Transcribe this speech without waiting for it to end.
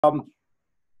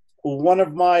One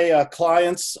of my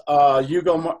clients,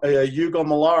 Hugo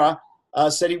Malara,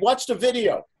 said he watched a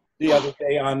video the other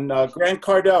day on Grant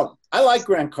Cardone. I like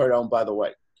Grant Cardone, by the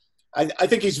way. I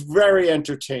think he's very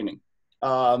entertaining.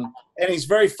 And he's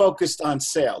very focused on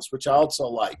sales, which I also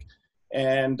like.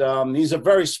 And he's a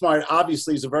very smart,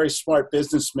 obviously he's a very smart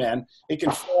businessman. He can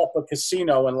fill up a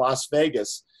casino in Las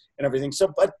Vegas and everything.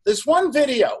 So, but this one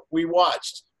video we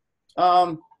watched,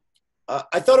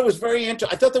 I thought it was very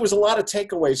interesting. I thought there was a lot of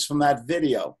takeaways from that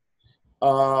video.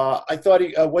 I thought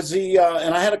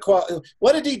and I had a call.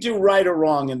 What did he do right or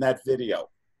wrong in that video?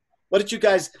 What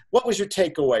was your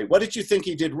takeaway? What did you think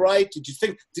he did right?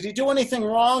 Did he do anything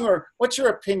wrong, or what's your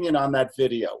opinion on that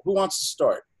video? Who wants to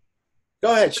start?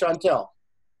 Go ahead, Chantel.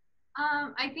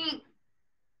 I think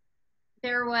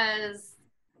there was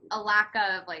a lack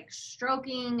of like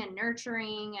stroking and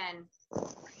nurturing and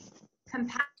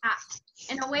compassion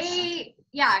in a way.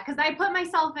 Yeah. Cause I put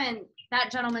myself in that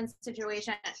gentleman's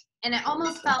situation and it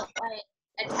almost felt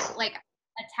like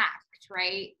attacked,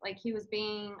 right? Like he was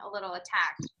being a little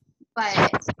attacked. But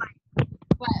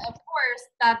of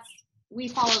course, we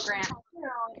follow Grant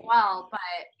as well,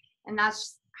 and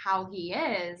that's how he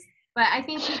is. But I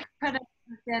think he could have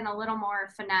been a little more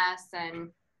finesse and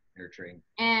nurturing,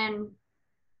 and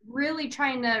really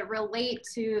trying to relate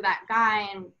to that guy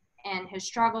and his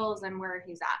struggles and where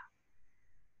he's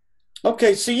at.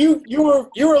 Okay, so you were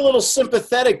a little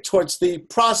sympathetic towards the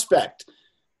prospect,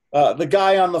 the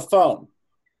guy on the phone.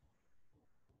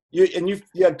 So you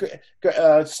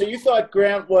thought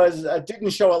Grant didn't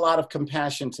show a lot of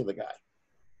compassion to the guy.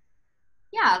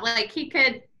 Yeah, like he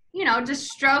could, just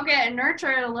stroke it and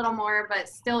nurture it a little more, but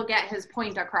still get his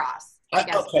point across. I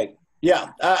guess. Okay, yeah,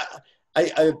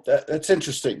 that's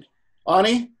interesting.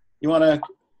 Ani, you want to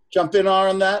jump in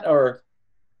on that, or?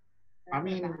 I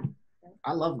mean,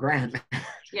 I love Grant.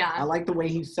 Yeah, I like the way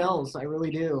he sells. I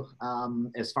really do.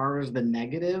 As far as the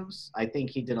negatives, I think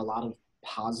he did a lot of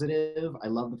positive. I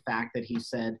love the fact that he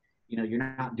said,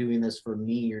 you're not doing this for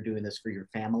me, you're doing this for your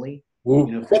family.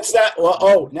 What's that?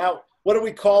 Well, now what do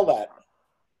we call that?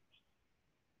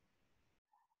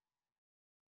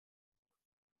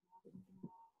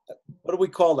 What do we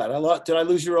call that? Did I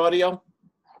lose your audio?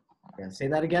 Yeah, say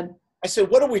that again. I said,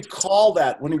 what do we call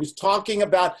that when he was talking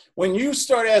about when you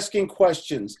start asking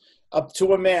questions up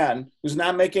to a man who's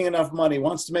not making enough money,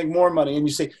 wants to make more money, and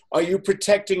you say, are you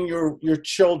protecting your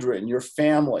children, your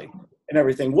family, and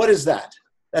everything? What is that?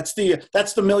 That's the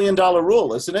 $1 million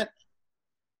rule, isn't it?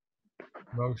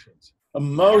 Emotions.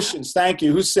 Emotions. Thank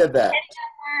you. Who said that?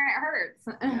 Where it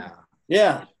hurts.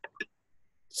 Yeah.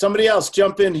 Somebody else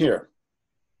jump in here.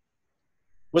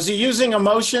 Was he using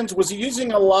emotions? Was he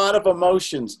using a lot of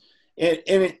emotions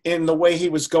in the way he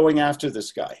was going after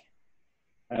this guy?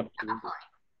 Absolutely.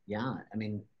 Yeah, I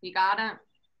mean, he got him.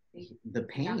 The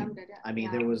pain. I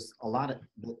mean, there was a lot of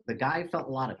the guy felt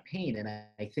a lot of pain, and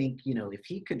I think if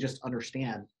he could just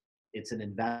understand it's an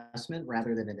investment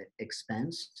rather than an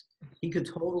expense, he could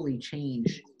totally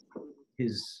change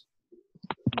his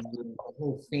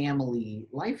whole family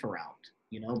life around.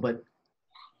 But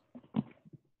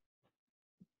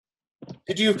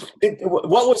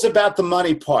what was about the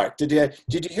money part? Did you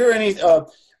hear any?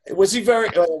 Was he very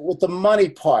with the money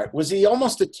part? Was he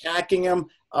almost attacking him?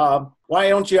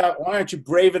 Why aren't you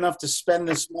brave enough to spend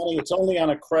this money? It's only on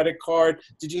a credit card.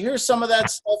 Did you hear some of that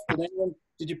stuff?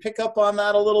 Did you pick up on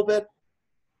that a little bit?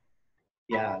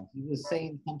 Yeah, he was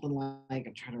saying something like,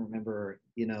 I'm trying to remember,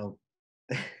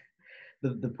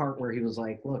 the part where he was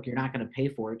like, look, you're not going to pay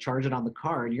for it. Charge it on the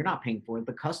card. You're not paying for it.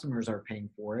 The customers are paying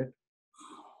for it.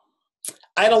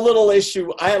 I had a little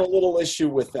issue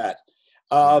with that.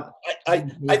 Something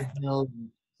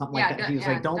like that. He was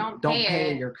like, "Don't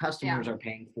pay it. Your customers are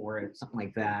paying for it." Something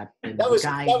like that. And that was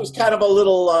kind of a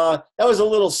little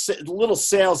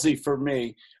salesy for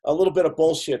me. A little bit of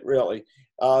bullshit, really.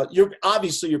 You're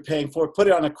paying for it. Put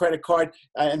it on a credit card,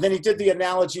 and then he did the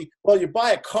analogy. Well, you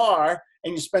buy a car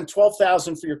and you spend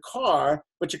 $12,000 for your car,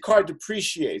 but your car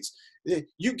depreciates.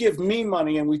 You give me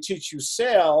money, and we teach you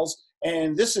sales.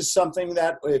 And this is something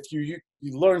that if you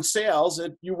learn sales,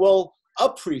 you will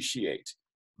appreciate.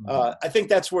 I think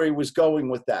that's where he was going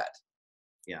with that.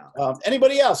 Yeah.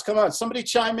 Anybody else? Come on, somebody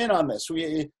chime in on this.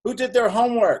 Who did their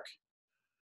homework?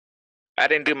 I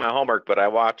didn't do my homework, but I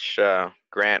watch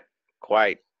Grant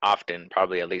quite often,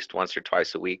 probably at least once or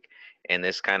twice a week. And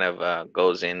this kind of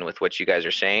goes in with what you guys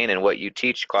are saying and what you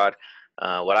teach, Claude.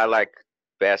 What I like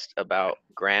best about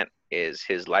Grant is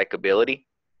his likability.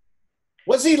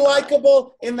 Was he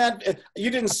likable in that? You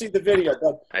didn't see the video,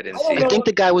 but I didn't see it. I think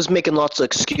the guy was making lots of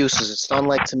excuses. It sounded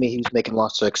like to me he was making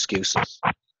lots of excuses.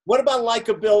 What about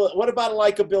likability? What about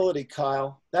likability,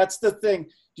 Kyle? That's the thing.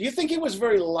 Do you think he was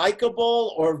very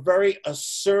likable or very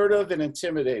assertive and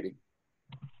intimidating?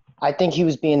 I think he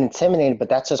was being intimidated, but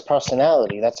that's his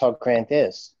personality. That's how Grant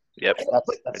is. Yep. That's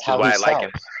Which is how why he I like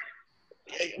him.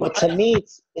 sounds. But to me,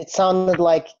 it sounded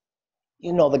like,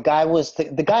 you know, the guy was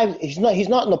the guy. He's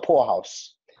not in the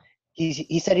poorhouse.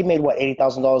 He said he made what,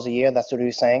 $80,000 a year. That's what he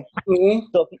was saying. Mm-hmm.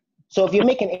 So if you're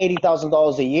making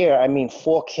 $80,000 a year, I mean,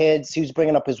 4 kids. He was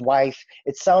bringing up his wife.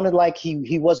 It sounded like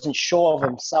he wasn't sure of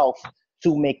himself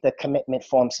to make the commitment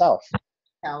for himself.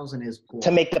 1,000 is poor.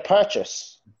 To make the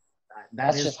purchase.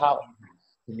 That's just how.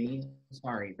 To me,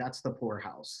 sorry, that's the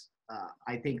poorhouse.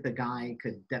 I think the guy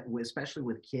could, especially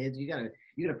with kids, you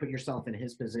gotta put yourself in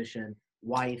his position.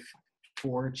 Wife,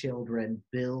 4 children,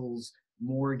 bills,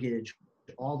 mortgage,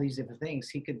 all these different things.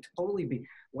 He could totally be.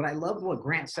 What I loved what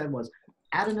Grant said was,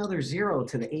 add another 0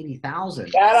 to the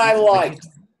 80,000. That I liked.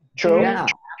 True. Yeah,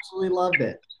 absolutely loved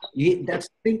it. That's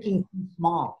thinking too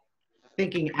small.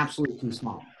 Thinking absolutely too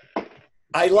small.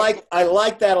 I like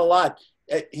that a lot.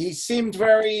 He seemed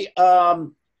very,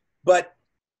 but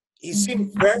he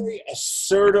seemed very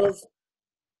assertive,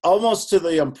 almost to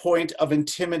the point of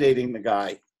intimidating the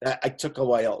guy. I took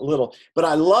away a little, but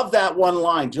I love that one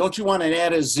line. Don't you want to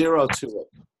add a 0 to it?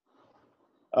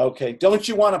 Okay. Don't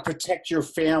you want to protect your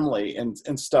family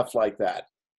and stuff like that?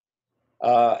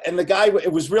 And the guy,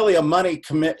 it was really a money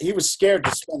commit. He was scared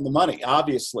to spend the money,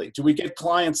 obviously. Do we get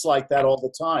clients like that all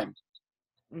the time?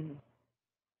 Mm-hmm.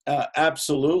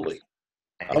 Absolutely.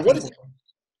 What is?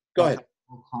 Go ahead.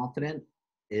 Confident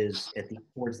is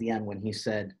towards the end when he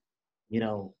said, you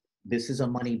know, this is a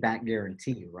money back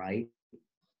guarantee, right?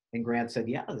 And Grant said,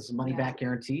 yeah, this is a money back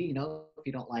guarantee. You know, if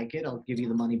you don't like it, I'll give you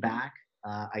the money back.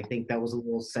 I think that was a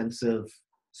little sense of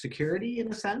security in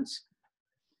a sense.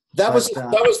 That was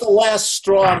the last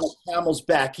straw on the camel's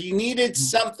back. He needed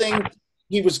something.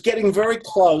 He was getting very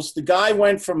close. The guy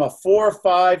went from a 4 or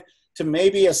 5 to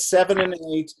maybe a 7 and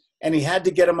 8, and he had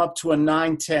to get him up to a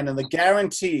 9, 10. And the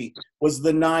guarantee was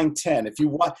the 9, 10. If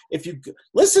you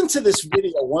listen to this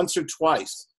video once or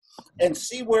twice and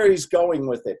see where he's going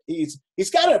with it, he's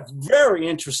got a very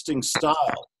interesting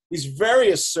style. He's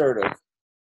very assertive.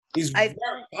 I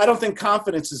don't think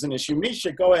confidence is an issue.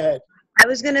 Misha, go ahead. I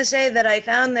was going to say that I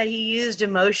found that he used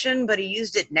emotion, but he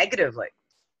used it negatively.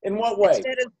 In what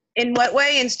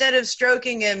way? Instead of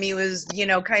stroking him, he was, you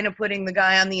know, kind of putting the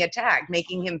guy on the attack,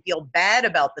 making him feel bad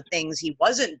about the things he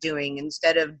wasn't doing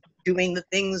instead of doing the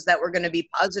things that were going to be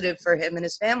positive for him and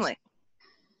his family.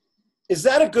 Is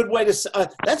that a good way to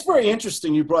that's very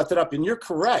interesting you brought that up, and you're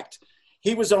correct.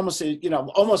 He was almost,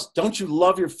 don't you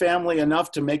love your family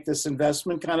enough to make this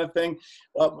investment kind of thing?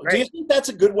 Right. Do you think that's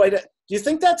a good way do you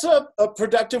think that's a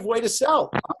productive way to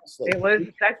sell, honestly? It was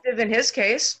effective in his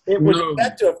case. It was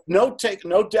effective, no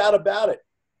doubt about it.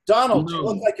 Donald, you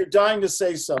look like you're dying to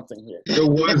say something here. It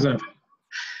wasn't.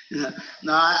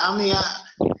 No, I mean,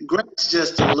 Grant's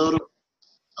just a little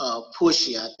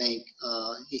pushy, I think,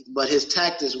 but his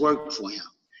tactics work for him.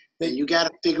 And you got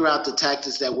to figure out the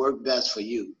tactics that work best for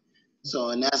you. So,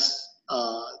 and that's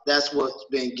what's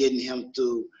been getting him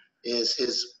through is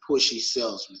his pushy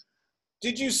salesman.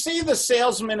 Did you see the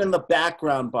salesman in the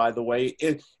background, by the way?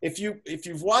 If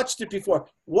you've watched it before,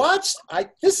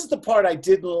 this is the part I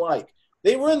didn't like.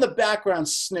 They were in the background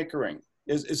snickering.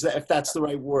 Is that, if that's the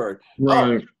right word?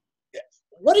 Right.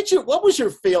 What was your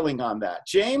feeling on that,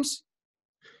 James?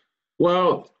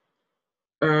 Well,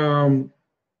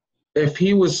 if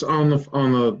he was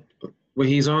when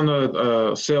he's on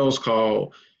the sales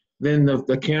call, then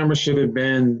the camera should have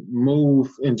been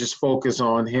moved and just focus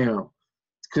on him.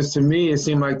 Because to me, it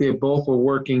seemed like they both were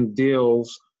working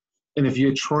deals. And if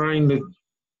you're trying to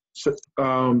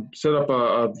set up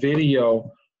a video,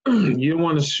 you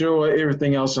want to show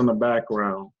everything else in the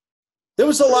background. There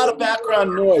was a lot of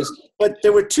background noise, but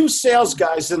there were 2 sales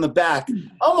guys in the back,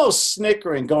 almost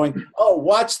snickering, going, oh,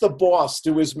 watch the boss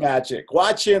do his magic.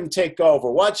 Watch him take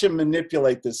over. Watch him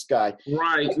manipulate this guy.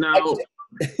 Right. Now,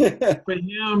 for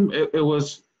him, it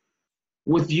was,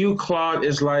 with you, Claude,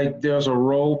 it's like there's a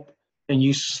rope and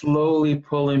you slowly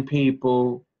pulling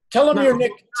people. Tell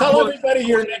everybody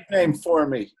your nickname for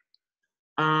me.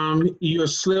 You're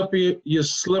slippery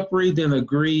than a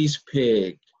greased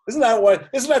pig. Isn't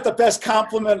that the best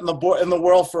compliment in the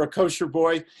world for a kosher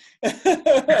boy?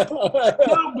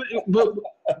 No,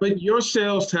 but your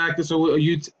sales tactics, or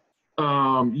you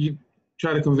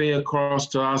try to convey across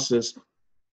to us, is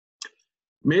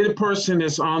maybe the person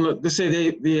that's let's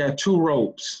say they have 2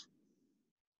 ropes,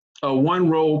 one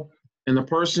rope, and the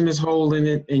person is holding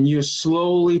it, and you're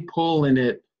slowly pulling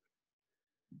it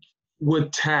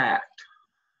with tact.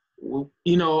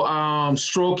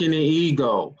 stroking the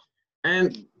ego.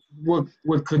 And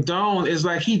with Cardone, it's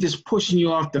like he just pushing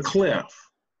you off the cliff.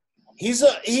 He's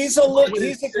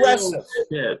aggressive.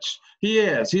 Pitch. He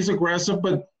is. He's aggressive,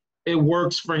 but it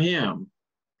works for him.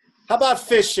 How about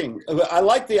fishing?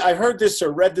 I heard this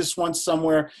or read this once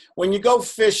somewhere. When you go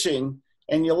fishing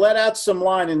and you let out some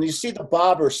line and you see the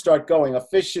bobber start going, a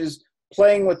fish is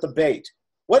playing with the bait.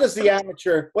 What does the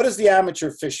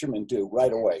amateur fisherman do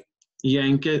right away?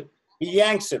 Yank it. He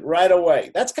yanks it right away.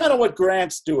 That's kind of what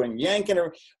Grant's doing, yanking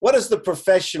it. What does the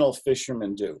professional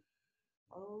fisherman do?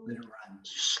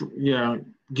 Yeah,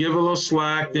 give a little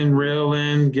slack, then reel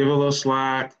in, give a little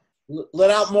slack.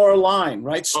 Let out more line,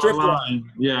 right? Strip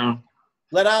line. Yeah.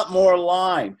 Let out more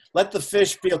line. Let the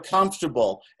fish feel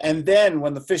comfortable. And then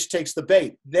when the fish takes the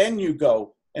bait, then you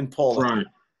go and pull it. Right.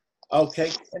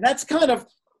 Okay. And that's kind of,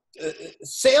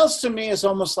 sales to me is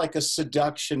almost like a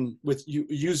seduction with you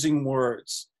using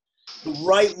words, the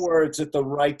right words at the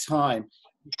right time.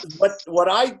 What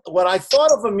I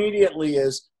thought of immediately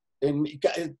is, and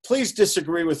please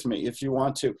disagree with me if you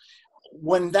want to,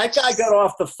 when that guy got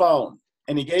off the phone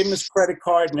and he gave him his credit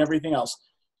card and everything else,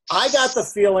 I got the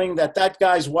feeling that that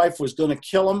guy's wife was going to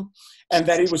kill him and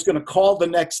that he was going to call the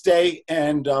next day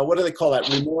and what do they call that,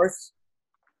 remorse?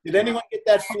 Did anyone get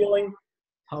that feeling?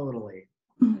 Totally.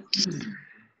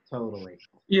 Totally.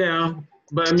 Yeah,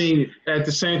 but I mean, at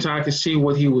the same time, I could see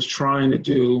what he was trying to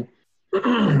do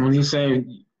when he's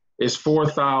saying it's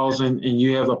 4,000 and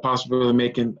you have a possibility of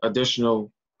making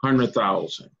additional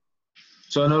 100,000.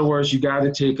 So in other words, you got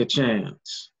to take a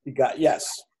chance.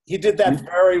 Yes, he did that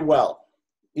very well.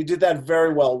 He did that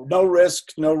very well. No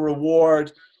risk, no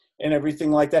reward, and everything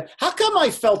like that. How come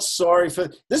I felt sorry for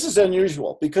this? Is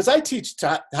unusual because I teach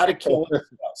how to kill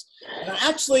sales. And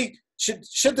actually,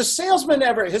 should the salesman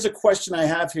ever? Here's a question I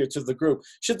have here to the group: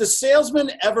 should the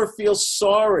salesman ever feel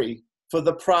sorry for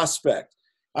the prospect?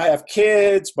 I have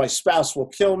kids. My spouse will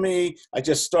kill me. I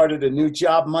just started a new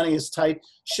job. Money is tight.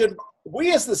 Should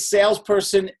we, as the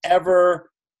salesperson, ever?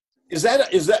 Is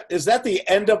that the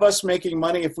end of us making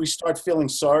money if we start feeling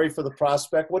sorry for the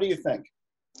prospect? What do you think?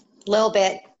 A little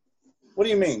bit. What do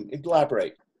you mean?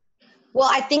 Elaborate. Well,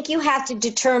 I think you have to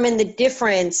determine the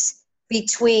difference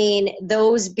between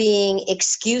those being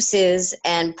excuses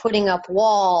and putting up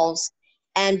walls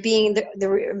and being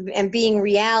being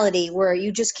reality where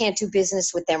you just can't do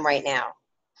business with them right now.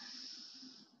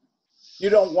 You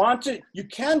don't want to, you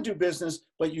can do business,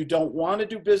 but you don't want to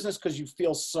do business because you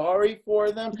feel sorry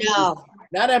for them? No.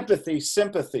 Not empathy,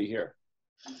 sympathy here.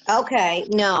 Okay,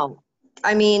 no.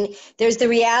 I mean, there's the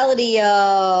reality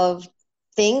of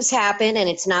things happen and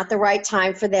it's not the right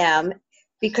time for them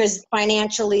because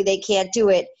financially they can't do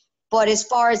it. But as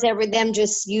far as them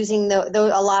just using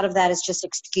a lot of that is just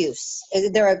excuse.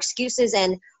 There are excuses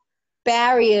and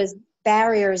barriers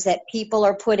that people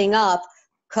are putting up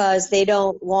because they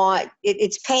don't want,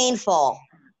 it's painful.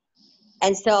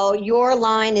 And so your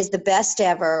line is the best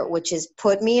ever, which is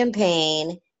put me in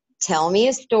pain, tell me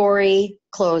a story,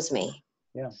 close me.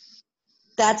 Yeah.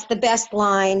 That's the best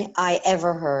line I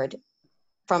ever heard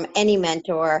from any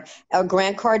mentor, or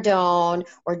Grant Cardone,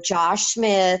 or Josh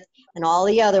Smith, and all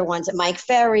the other ones, Mike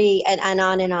Ferry, and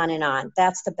on and on and on.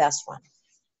 That's the best one.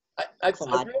 I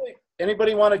really,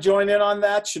 anybody want to join in on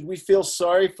that? Should we feel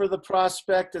sorry for the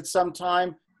prospect at some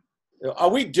time? Are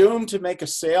we doomed to make a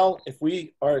sale if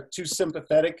we are too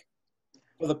sympathetic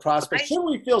for the prospect? Should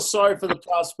we feel sorry for the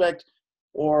prospect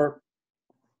or?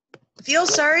 Feel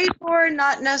sorry for,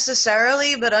 not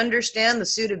necessarily, but understand the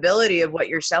suitability of what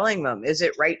you're selling them. Is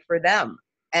it right for them?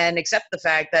 And accept the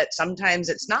fact that sometimes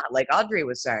it's not, like Audrey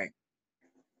was saying.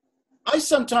 I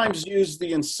sometimes use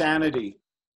the insanity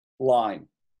line.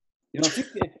 You know,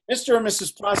 Mr. or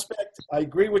Mrs. Prospect, I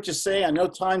agree what you say. I know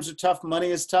times are tough,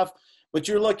 money is tough, but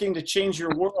you're looking to change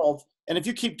your world. And if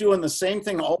you keep doing the same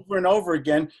thing over and over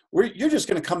again, you're just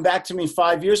going to come back to me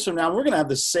 5 years from now. And we're going to have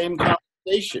the same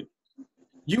conversation.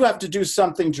 You have to do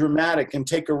something dramatic and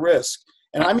take a risk.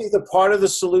 And I'm either part of the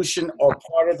solution or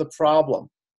part of the problem.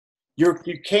 You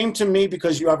came to me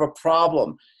because you have a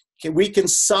problem. We can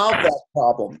solve that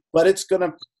problem,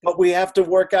 but we have to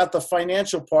work out the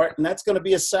financial part, and that's going to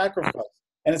be a sacrifice,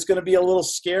 and it's going to be a little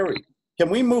scary. Can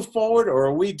we move forward, or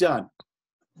are we done?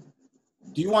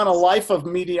 Do you want a life of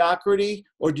mediocrity,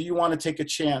 or do you want to take a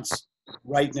chance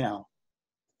right now?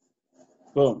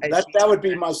 Boom. That would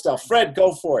be my stuff. Fred,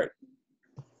 go for it.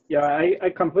 Yeah,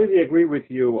 I completely agree with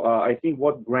you. I think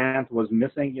what Grant was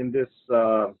missing in this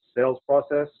sales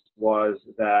process was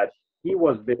that he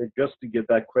was there just to get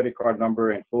that credit card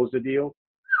number and close the deal,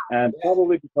 and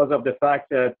probably because of the fact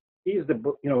that he's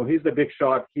the big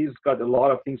shot, he's got a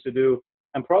lot of things to do.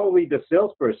 and probably the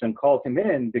salesperson called him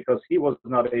in because he was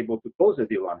not able to close a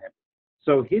deal on him.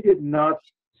 So he did not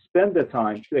spend the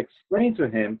time to explain to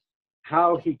him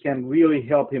how he can really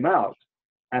help him out,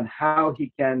 and how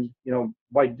he can,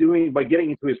 by getting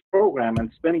into his program and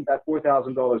spending that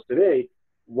 $4,000 today,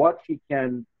 what he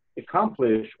can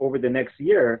accomplish over the next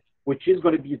year, which is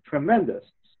going to be tremendous.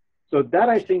 So that,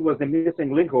 I think, was the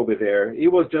missing link over there. It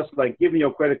was just like, give me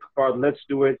your credit card, let's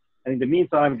do it. And in the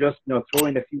meantime, just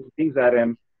throwing a few things at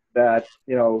him that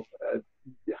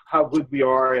how good we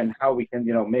are and how we can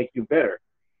make you better.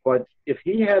 But if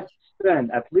he had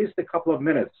spent at least a couple of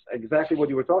minutes, exactly what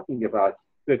you were talking about,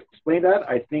 to explain that,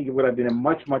 I think it would have been a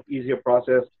much, much easier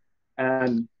process,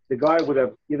 and the guy would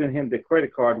have given him the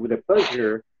credit card with a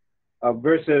pleasure,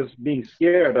 versus being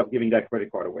scared of giving that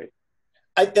credit card away.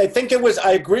 I think it was,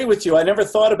 I agree with you. I never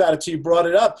thought about it till you brought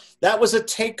it up. That was a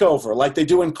takeover like they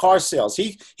do in car sales.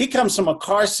 He comes from a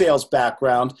car sales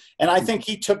background, and I think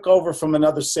he took over from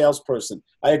another salesperson.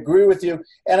 I agree with you.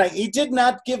 And he did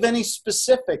not give any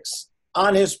specifics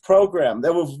on his program.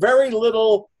 There was very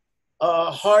little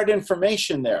hard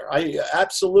information there.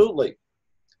 Absolutely.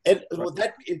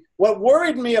 What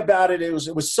worried me about it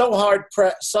was so hard,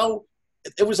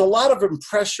 it was a lot of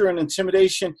pressure and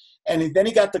intimidation, and then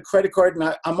he got the credit card,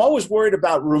 and I'm always worried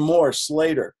about remorse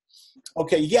later.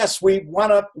 Okay, yes, we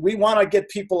want to get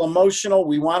people emotional.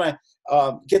 We want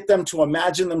to get them to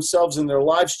imagine themselves and their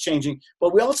lives changing,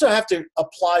 but we also have to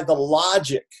apply the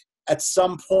logic at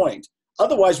some point.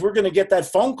 Otherwise, we're going to get that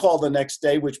phone call the next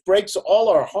day, which breaks all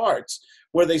our hearts,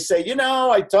 where they say,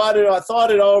 I thought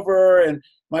it over, and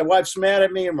my wife's mad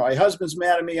at me, or my husband's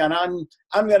mad at me, and I'm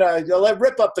gonna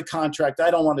rip up the contract. I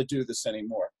don't want to do this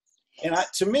anymore. And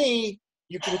to me,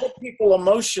 you can get people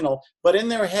emotional, but in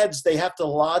their heads, they have to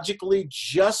logically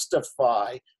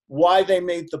justify why they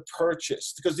made the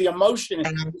purchase, because the emotion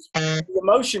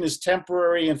is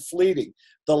temporary and fleeting.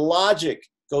 The logic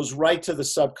goes right to the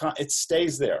subconscious. It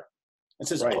stays there. It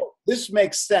says, right. Oh, this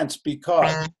makes sense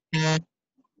because.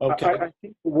 Okay. I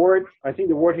think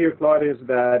the word here, Claude, is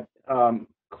that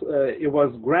it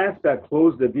was Grant that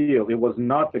closed the deal. It was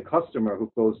not the customer who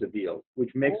closed the deal,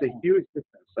 which makes a huge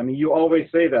difference. I mean, you always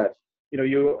say that,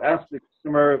 you ask the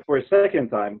customer for a second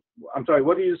time. I'm sorry,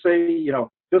 what do you say?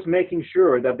 Just making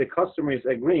sure that the customer is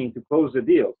agreeing to close the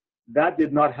deal. That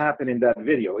did not happen in that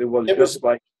video. It was just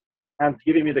like, and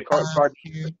giving me the card,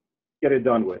 get it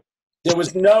done with. There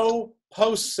was no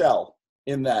post-sell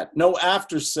in that, no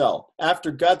after-sell,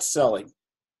 after gut selling.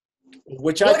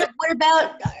 What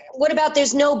about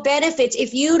there's no benefits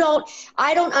if you don't?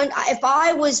 If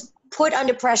I was put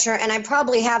under pressure, and I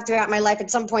probably have throughout my life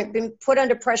at some point been put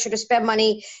under pressure to spend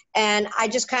money, and I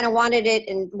just kind of wanted it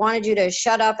and wanted you to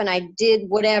shut up, and I did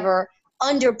whatever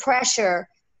under pressure.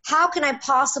 How can I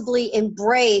possibly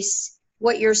embrace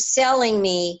what you're selling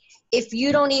me if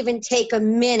you don't even take a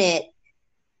minute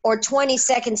or 20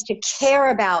 seconds to care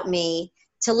about me,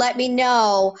 to let me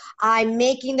know I'm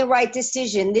making the right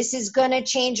decision? This is going to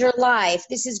change your life.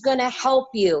 This is going to help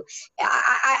you.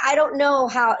 I don't know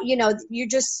how, you're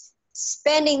just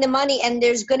spending the money and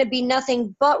there's going to be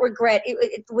nothing but regret.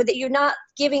 You're not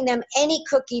giving them any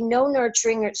cookie, no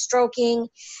nurturing or stroking.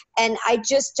 And I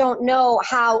just don't know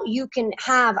how you can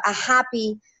have a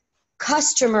happy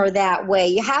customer that way.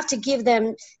 You have to give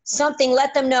them something,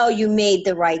 let them know you made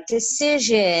the right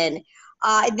decision.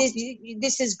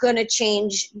 This is going to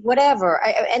change whatever.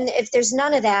 And if there's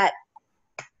none of that,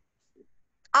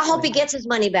 I hope he gets his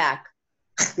money back.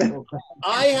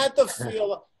 I had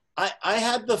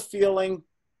the feeling,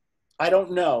 I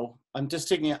don't know, I'm just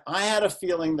taking it, I had a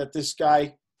feeling that this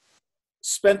guy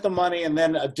spent the money and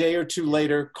then a day or two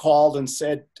later called and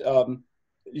said,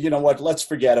 you know what, let's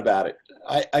forget about it.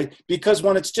 Because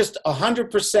when it's just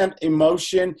 100%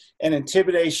 emotion and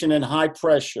intimidation and high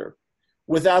pressure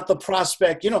without the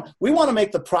prospect, we want to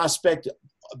make the prospect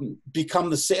become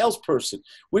the salesperson.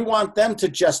 We want them to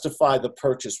justify the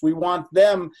purchase. We want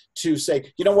them to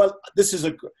say, you know what,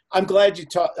 I'm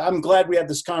glad we had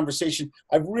this conversation.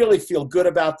 I really feel good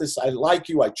about this. I like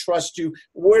you. I trust you.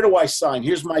 Where do I sign?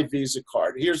 Here's my Visa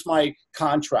card. Here's my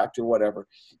contract or whatever.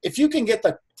 If you can get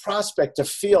the prospect to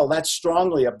feel that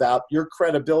strongly about your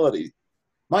credibility,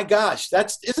 my gosh,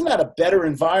 isn't that a better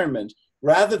environment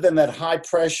rather than that high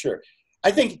pressure? I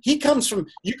think you can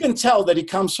tell that he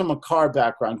comes from a car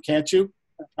background, can't you?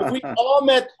 Have we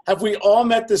all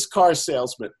met this car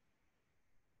salesman?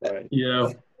 Right.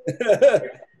 Yeah.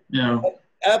 Yeah.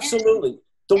 Absolutely.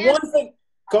 One thing,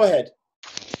 go ahead.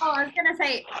 Oh, I was going to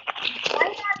say, why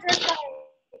not just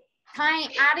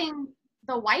adding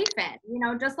the wife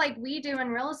in, just like we do in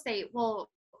real estate? Well,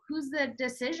 who's the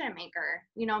decision maker?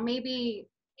 Maybe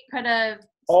he could have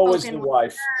Always spoken the with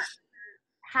wife.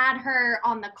 her, had her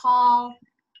on the call,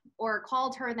 or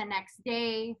called her the next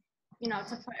day, you know,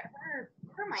 to put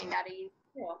her mind at ease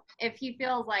too. If he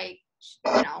feels like,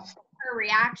 you know, her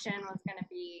reaction was going to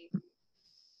be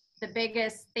the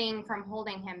biggest thing from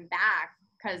holding him back,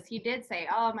 because he did say,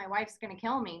 oh, my wife's going to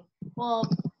kill me. Well,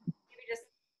 maybe just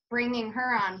bringing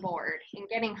her on board and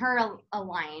getting her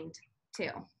aligned too.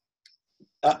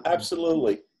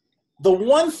 Absolutely. The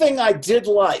one thing I did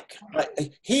like,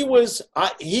 he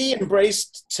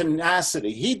embraced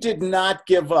tenacity. He did not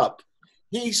give up.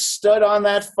 He stood on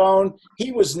that phone.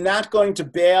 He was not going to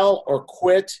bail or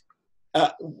quit.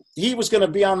 He was going to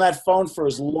be on that phone for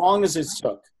as long as it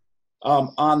took.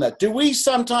 On that. Do we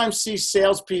sometimes see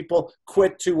salespeople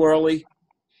quit too early?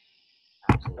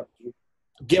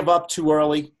 Give up too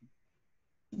early?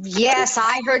 Yes,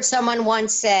 I heard someone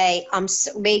once say,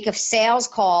 make a sales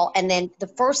call, and then the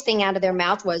first thing out of their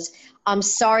mouth was, I'm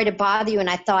sorry to bother you. And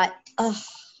I thought, ugh,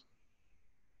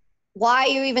 why are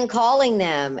you even calling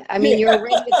them? I mean, you're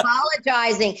already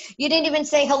apologizing. You didn't even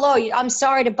say hello. I'm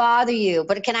sorry to bother you,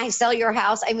 but can I sell your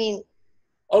house? I mean,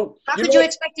 how could you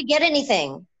expect to get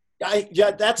anything? Yeah,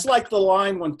 that's like the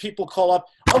line when people call up,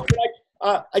 oh,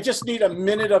 I just need a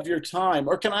minute of your time,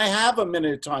 or can I have a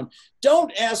minute of time?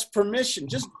 Don't ask permission,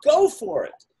 just go for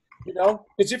it, you know?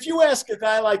 Because if you ask a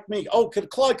guy like me, oh,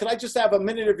 Claude, could I just have a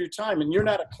minute of your time, and you're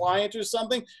not a client or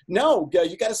something? No,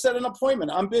 you got to set an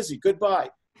appointment. I'm busy, goodbye.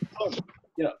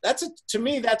 You know, to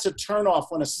me, that's a turnoff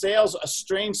when a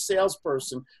strange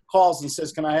salesperson calls and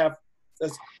says, can I have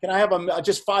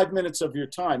just 5 minutes of your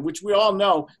time, which we all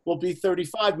know will be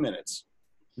 35 minutes.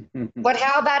 But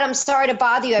how about I'm sorry to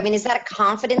bother you? I mean, is that a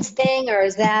confidence thing, or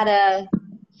is that a...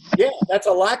 Yeah, that's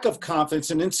a lack of confidence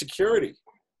and insecurity.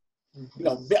 You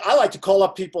know, I like to call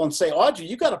up people and say, Audrey,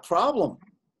 you got a problem.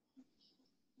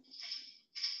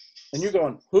 And you're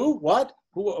going, who, what?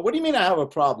 What do you mean I have a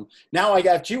problem? Now I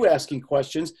got you asking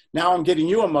questions. Now I'm getting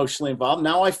you emotionally involved.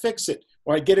 Now I fix it,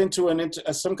 or I get into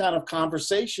some kind of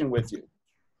conversation with you.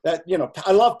 That, you know,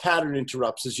 I love pattern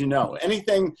interrupts, as you know.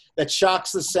 Anything that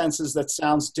shocks the senses, that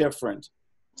sounds different.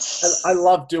 I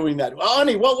love doing that.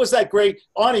 Ani, what was that great?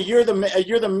 Ani, you're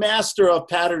the master of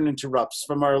pattern interrupts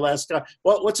from our last time.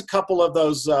 What's a couple of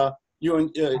those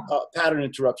pattern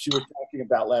interrupts you were talking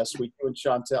about last week, you and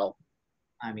Chantel?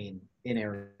 I mean, in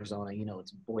Arizona, you know,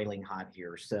 it's boiling hot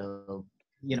here. So,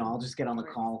 you know, I'll just get on the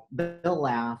call. They'll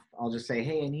laugh. I'll just say,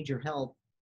 hey, I need your help.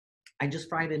 I just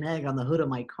fried an egg on the hood of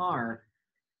my car.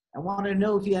 I wanted to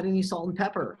know if you had any salt and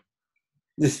pepper.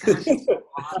 Gosh, how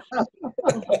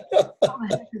the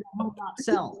heck did that not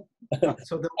sell?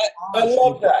 So I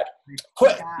love that.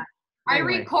 Quick. I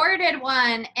recorded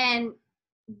one, and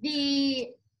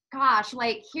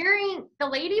like hearing the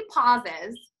lady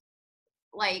pauses,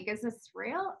 like, is this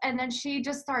real? And then she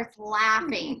just starts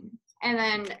laughing.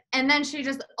 And then she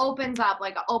just opens up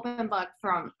like an open book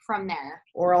from there.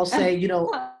 Or I'll say, you know,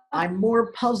 I'm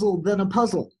more puzzled than a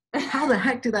puzzle. How the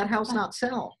heck did that house not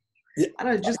sell? Yeah. I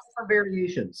don't know, just for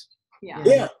variations. Yeah.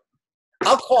 Yeah.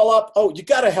 I'll call up, oh, you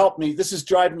got to help me. This is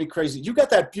driving me crazy. You got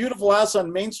that beautiful house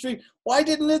on Main Street. Why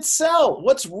didn't it sell?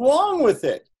 What's wrong with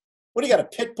it? What do you got, a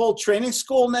pit bull training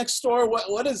school next door?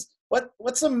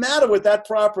 What's the matter with that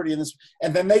property?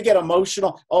 And then they get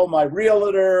emotional. Oh, my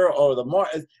realtor, or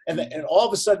and all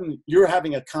of a sudden you're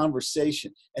having a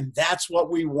conversation, and that's what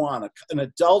we want, an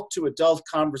adult to adult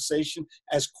conversation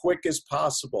as quick as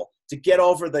possible to get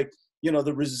over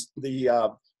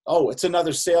it's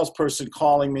another salesperson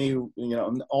calling me, you know,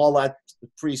 and all that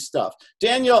pre-stuff.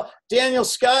 Daniel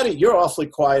Scotty, you're awfully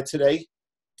quiet today.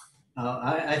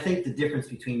 I think the difference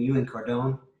between you and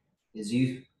Cardone is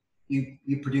you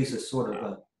produce a sort of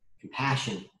a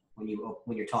compassion when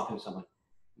you're talking to someone.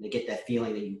 They get that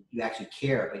feeling that you actually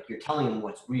care, but you're telling them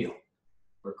what's real.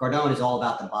 Where Cardone is all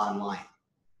about the bottom line.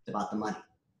 It's about the money.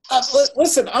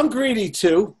 Listen, I'm greedy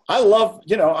too. I love,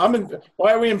 you know,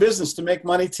 why are we in business? To make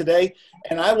money today.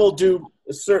 And I will do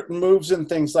certain moves and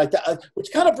things like that,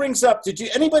 which kind of brings up,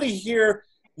 anybody hear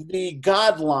the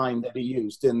God line that he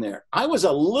used in there? I was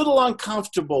a little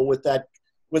uncomfortable with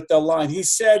the line. He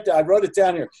said, I wrote it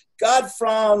down here, God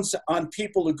frowns on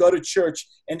people who go to church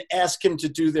and ask him to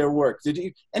do their work.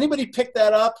 Anybody pick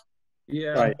that up? Yeah.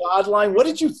 Right. God line. What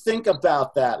did you think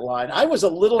about that line? I was a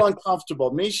little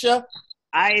uncomfortable. Misha?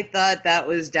 I thought that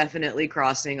was definitely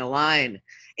crossing a line.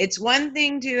 It's one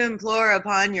thing to implore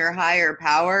upon your higher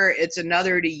power. It's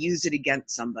another to use it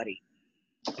against somebody.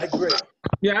 I agree.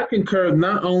 Yeah, I concur.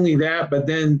 Not only that, but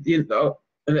then, you know,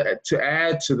 to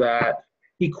add to that,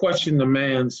 he questioned the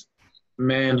man's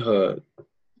manhood.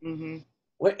 Mm-hmm.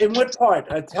 In what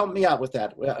part? Help me out with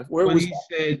that. Where when was he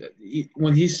said,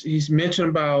 when he's mentioned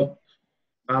about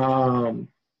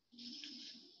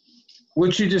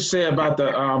what you just said about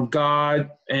the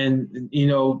God and, you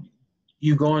know,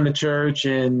 you going to church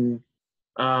and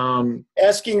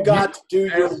asking God to do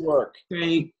your work.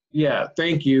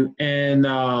 Thank you. And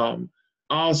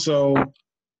also,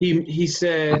 he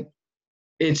said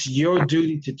it's your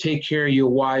duty to take care of your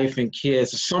wife and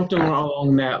kids, something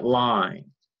along that line.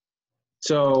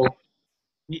 So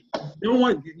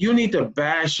you need to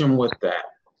bash him with that.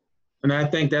 And I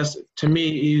think that's, to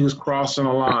me, he was crossing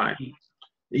a line.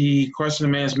 He questioned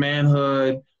a man's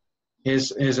manhood,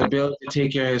 his ability to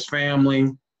take care of his family,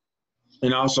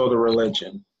 and also the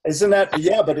religion. Isn't that,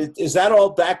 yeah, but is that all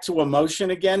back to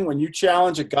emotion again? When you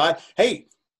challenge a guy, hey,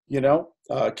 you know,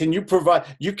 can you provide,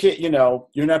 you can't, you know,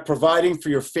 you're not providing for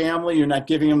your family, you're not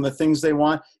giving them the things they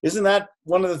want. Isn't that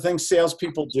one of the things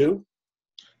salespeople do?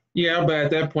 Yeah, but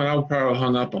at that point, I would probably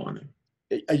hung up on him.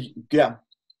 Yeah.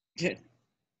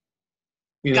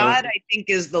 You know, God, I think,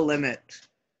 is the limit.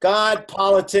 God,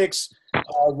 politics,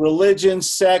 religion,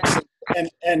 sex, and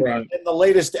the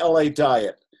latest LA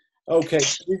diet. Okay,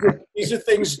 these are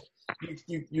things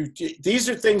these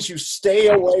are things you stay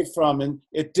away from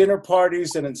at dinner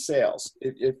parties and in sales.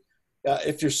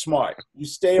 If you're smart, you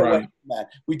stay away from that.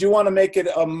 We do want to make it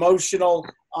emotional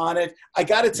on it. I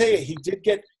got to tell you,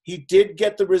 he did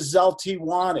get the result he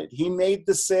wanted. He made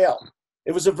the sale.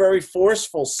 It was a very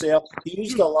forceful sale. He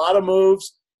used a lot of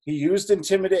moves. He used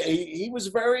intimidation. He was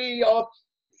very all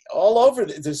over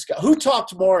this guy. Who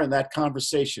talked more in that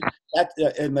conversation? Did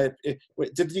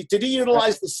he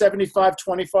utilize the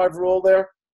 75-25 rule there?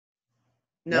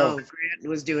 No, Grant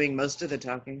was doing most of the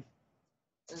talking.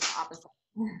 It was the opposite.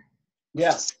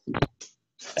 Yeah.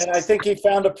 And I think he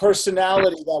found a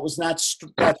personality that was not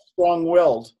that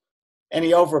strong-willed, and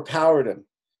he overpowered him.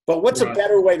 But what's a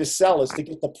better way to sell is to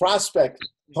get the prospect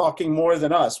talking more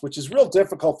than us, which is real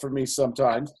difficult for me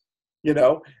sometimes, you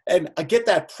know, and I get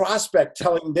that prospect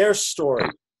telling their story,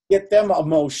 get them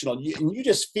emotional. And you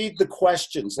just feed the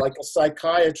questions like a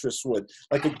psychiatrist would,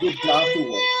 like a good doctor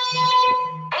would.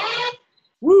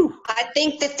 Woo! I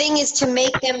think the thing is to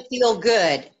make them feel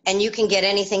good, and you can get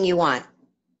anything you want.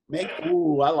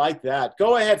 Ooh, I like that.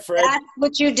 Go ahead, Fred. That's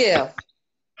what you do.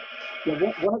 Yeah,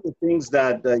 one of the things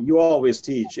that you always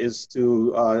teach is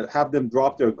to have them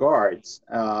drop their guards,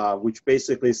 which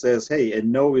basically says, hey,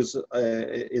 and no is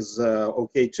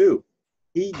okay too.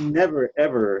 He never,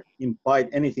 ever implied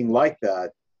anything like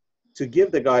that. To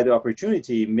give the guy the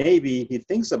opportunity, maybe he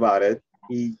thinks about it.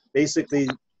 He basically,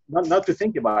 not to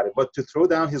think about it, but to throw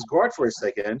down his guard for a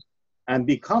second and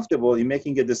be comfortable in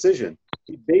making a decision.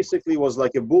 He basically was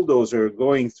like a bulldozer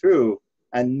going through,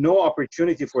 and no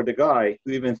opportunity for the guy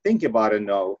to even think about a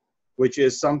no, which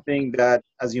is something that,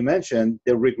 as you mentioned,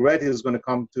 the regret is going to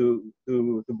come to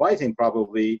bite him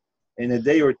probably in a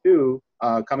day or two,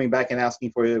 coming back and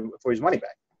asking for his money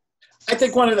back. I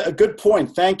think a good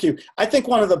point, thank you. I think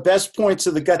one of the best points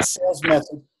of the gut sales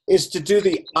method is to do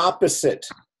the opposite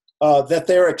that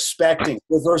they're expecting,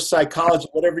 reverse psychology,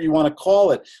 whatever you want to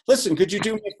call it. Listen, could you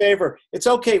do me a favor? It's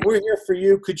okay, we're here for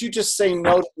you. Could you just say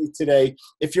no to me today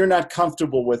if you're not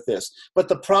comfortable with this? But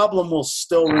the problem will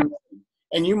still remain.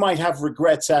 And you might have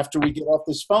regrets after we get off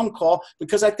this phone call,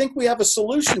 because I think we have a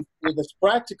solution for you that's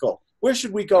practical. Where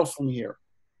should we go from here?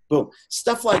 Boom.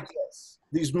 Stuff like this,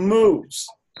 these moves,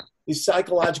 these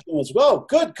psychological moves. Whoa,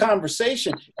 good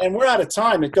conversation. And we're out of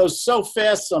time. It goes so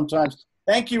fast sometimes.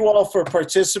 Thank you all for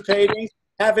participating.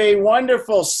 Have a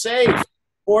wonderful, safe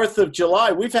 4th of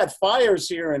July. We've had fires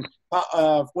here in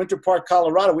Winter Park,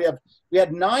 Colorado. We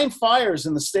had 9 fires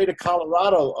in the state of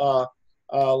Colorado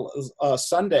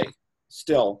Sunday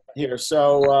still here.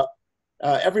 So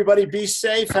everybody be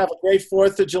safe. Have a great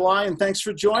 4th of July, and thanks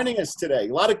for joining us today.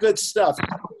 A lot of good stuff. Give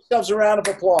yourselves a round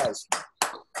of applause.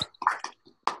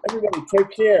 Everybody,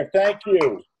 take care. Thank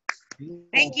you.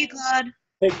 Thank you, Claude.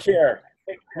 Take care.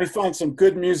 Let me find some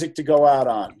good music to go out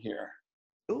on here.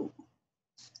 Ooh.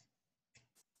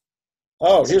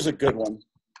 Oh, here's a good one.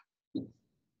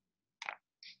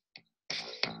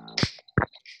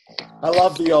 I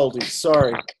love the oldies.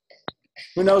 Sorry.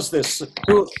 Who knows this?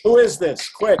 Who is this?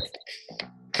 Quick.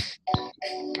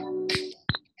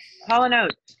 Call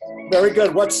Oates. Very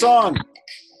good. What song?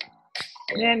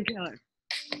 Man Killer.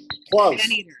 Close.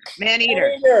 Man Eater. Man Eater.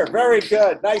 Man Eater. Very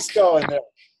good. Nice going there.